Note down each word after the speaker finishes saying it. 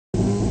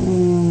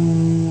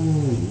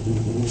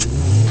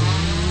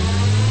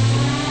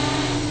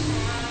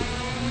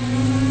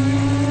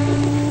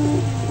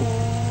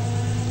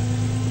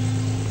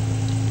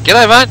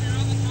G'day, mate.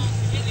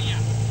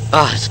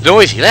 Oh, it's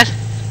noisy, that.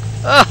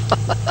 Oh,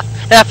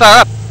 how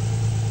far up?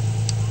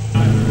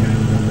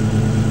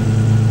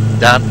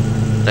 Done.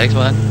 Thanks,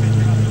 mate.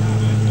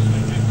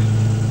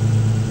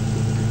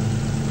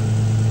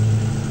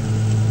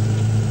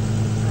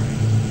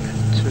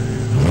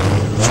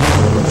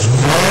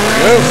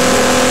 Go.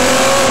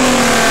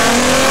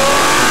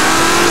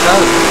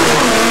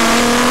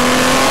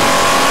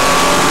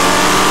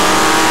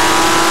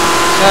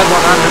 Sad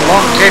 100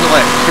 long, 10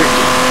 left,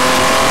 50.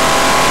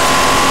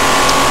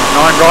 9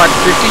 right,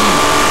 50.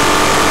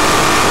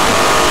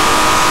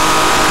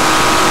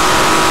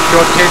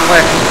 Short 10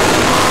 left,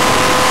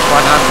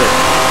 100.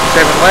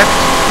 7 left,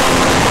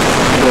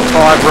 short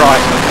 5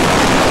 right.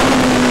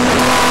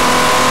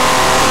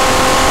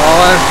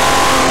 5.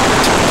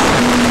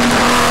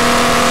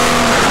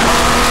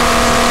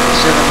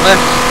 7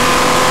 left,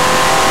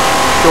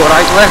 short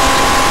 8 left,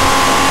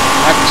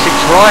 open 6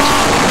 right,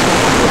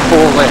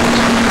 4 left,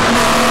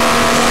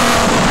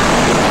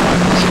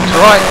 6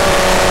 right,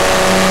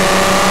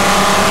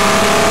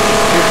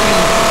 50,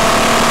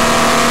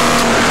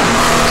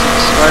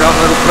 6 straight on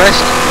little crest,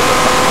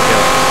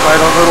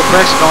 straight on little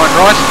crest, 9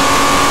 right,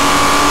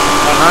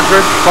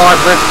 100,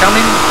 5 left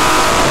coming,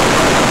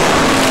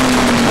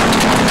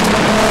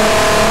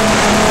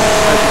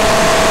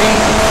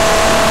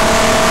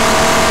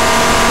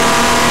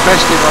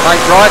 crest in on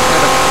 8 right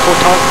and a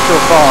foot on to a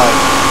 5.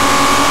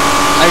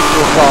 8 to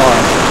a 5.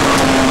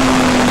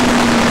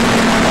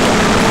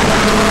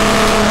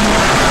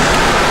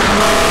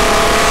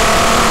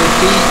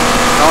 50,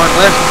 9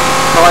 left,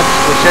 tight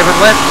to a 7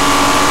 left,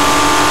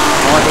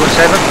 9 to a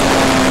 7, 1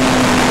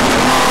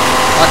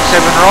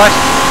 7 right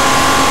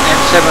and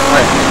 7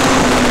 left.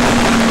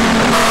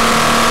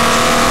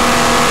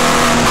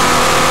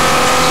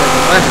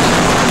 7 left,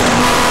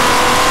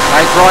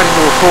 8 right into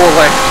a 4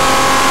 left.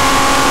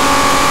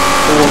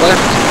 4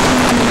 left,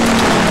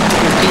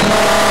 50,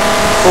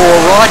 4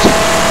 right, 100,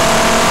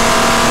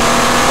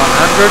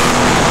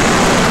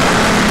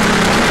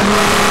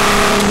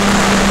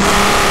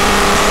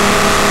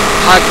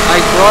 hug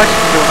 8 right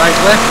into an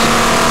 8 left,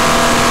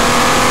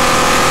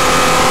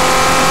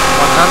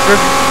 100,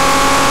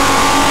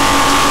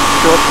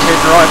 short 10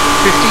 right,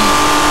 50,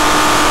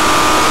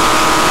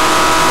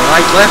 an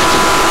 8 left,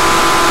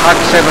 hug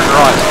 7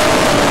 right.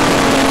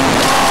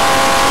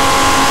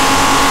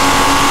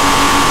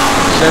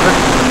 7 and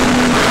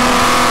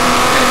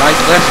 8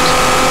 left,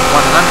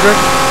 100,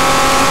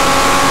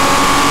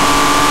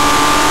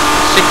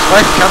 6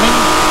 left coming,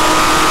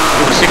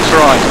 to a 6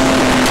 right,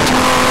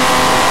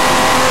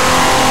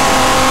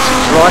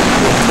 6 right,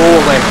 4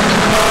 left,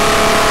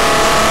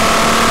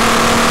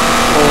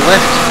 4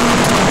 left,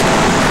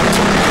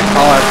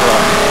 5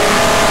 right,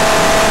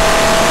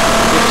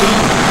 50,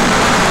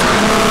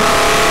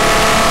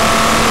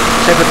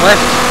 7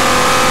 left,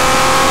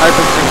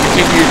 opens and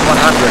continues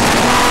 100.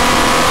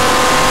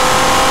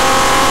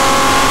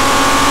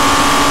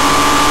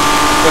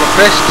 Got a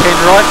press, 10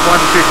 right,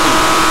 150.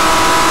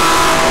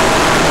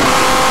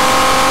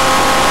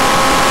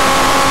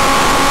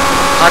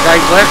 Hug 8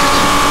 left,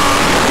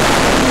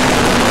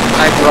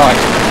 8 right.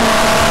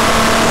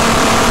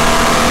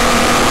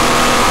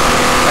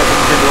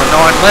 Opens into a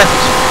 9 left,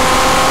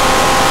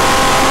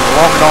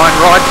 long 9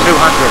 right,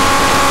 200.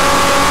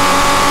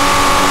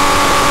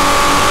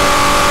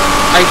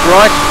 8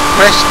 right,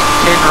 pressed,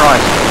 10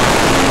 right.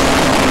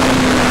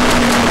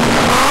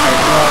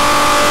 8 right,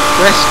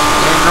 pressed,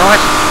 10 right.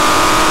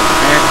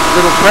 And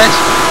little crest,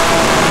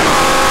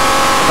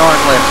 9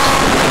 left,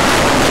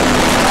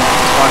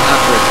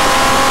 100,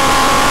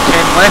 10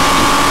 left,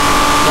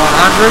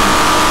 100,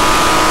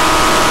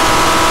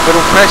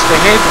 little crest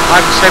ahead,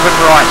 hug 7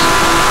 right,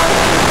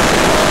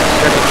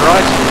 7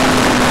 right,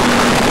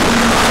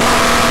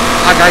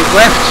 hug 8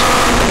 left,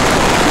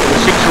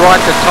 6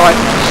 right to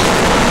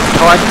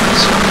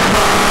tightens,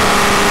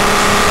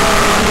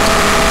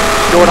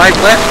 short 8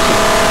 left,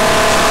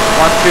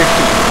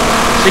 150,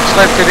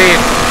 6 left at end.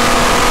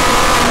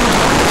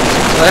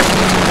 Left,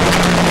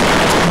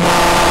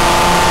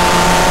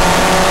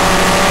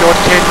 short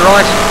 10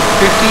 right,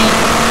 50,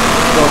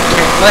 short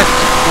 10 left,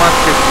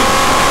 150,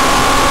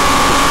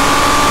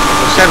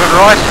 7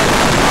 right,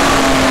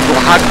 to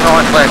a hug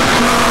 9 left,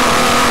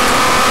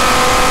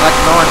 hug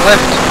 9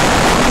 left,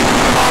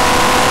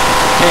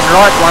 10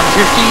 right,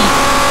 150,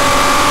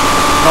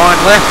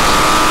 9 left,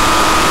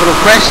 little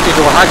crest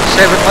into a hug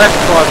 7 left,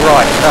 5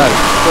 right, no,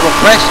 little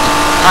crest,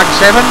 hug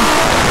 7,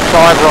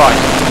 5 right.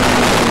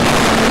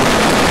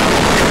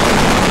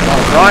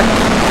 Right,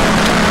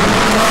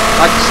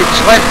 hug 6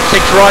 left, 6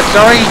 right,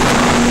 sorry,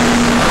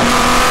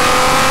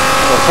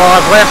 or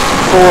 5 left,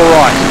 4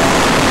 right,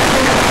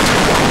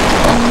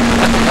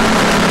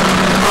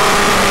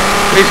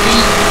 50,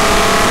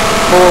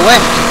 4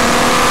 left,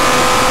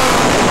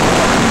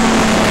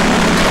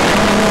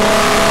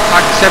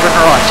 hug 7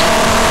 right,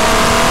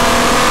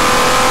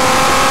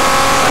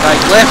 and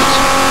 8 left,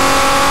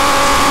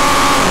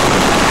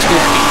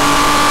 50,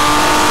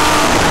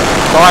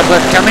 5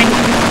 left coming,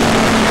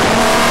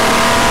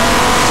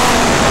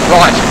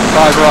 right,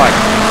 5 right,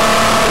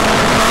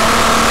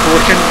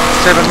 Caution,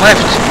 7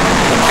 left.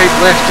 Keep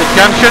left at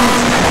junction.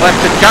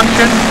 Left at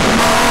junction. 100.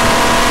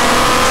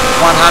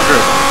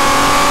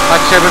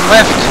 Take 7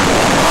 left.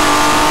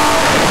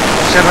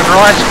 7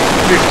 right.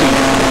 50.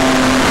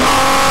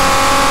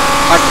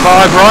 Take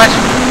 5 right.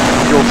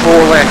 You're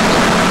 4 left.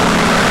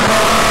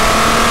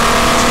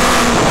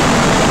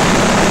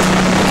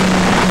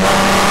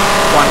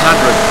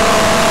 100.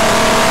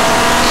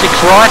 6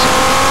 right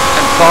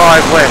and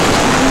 5 left.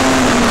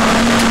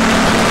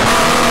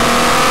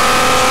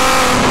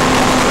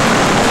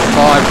 5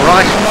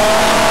 right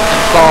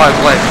and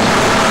 5 left.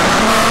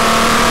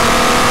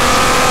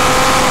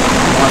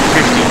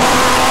 150.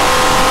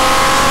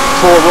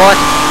 4 right,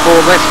 4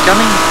 left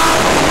coming.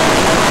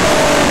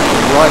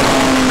 Right,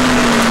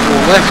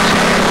 4 left.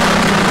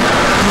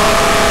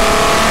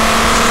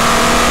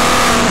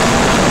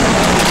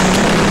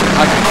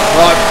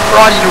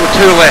 Right into a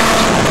 2 left.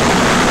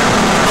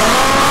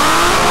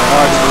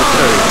 Right into a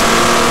 2.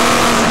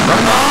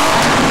 Right.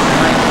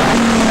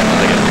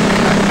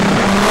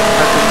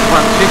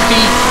 150.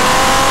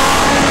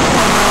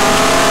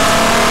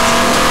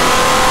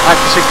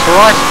 6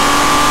 right.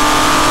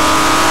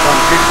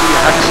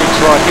 150,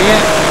 6 right here.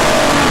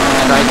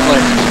 And 8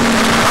 left.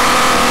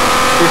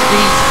 50.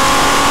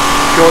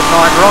 Short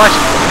 9 right.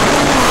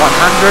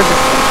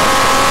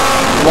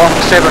 100. Long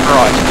 7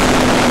 right.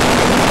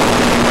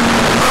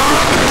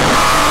 50.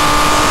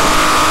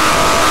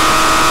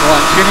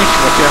 Line finish.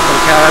 Watch out for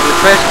the car over the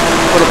crest.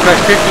 Little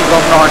crest 50.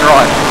 Long 9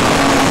 right.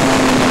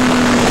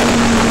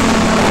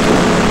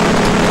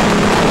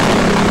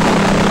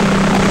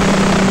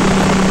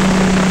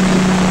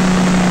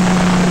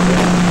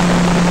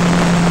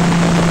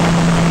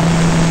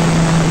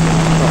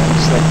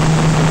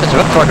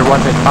 I'm trying to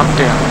run that bump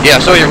down. Yeah, I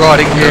saw you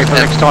riding. Yeah, for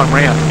next time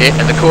round. Yeah,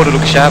 and the quarter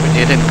looks sharp and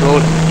you didn't call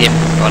it. Yeah,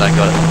 right, I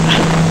got it. I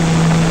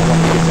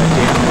want to get that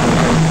down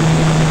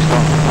next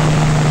time.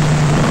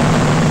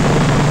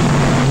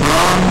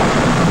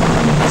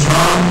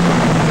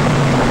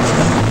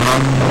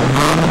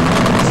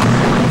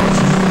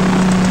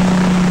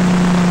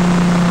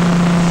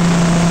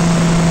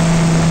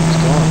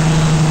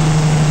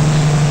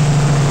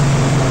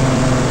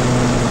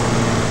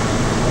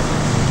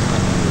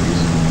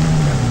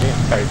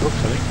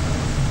 Brooks, I think.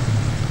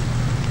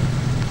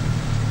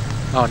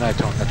 Oh, no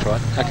time, that's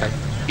right. Okay.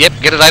 Yep,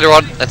 get it later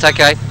on. That's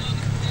okay.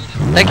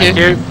 Thank you. Thank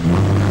you.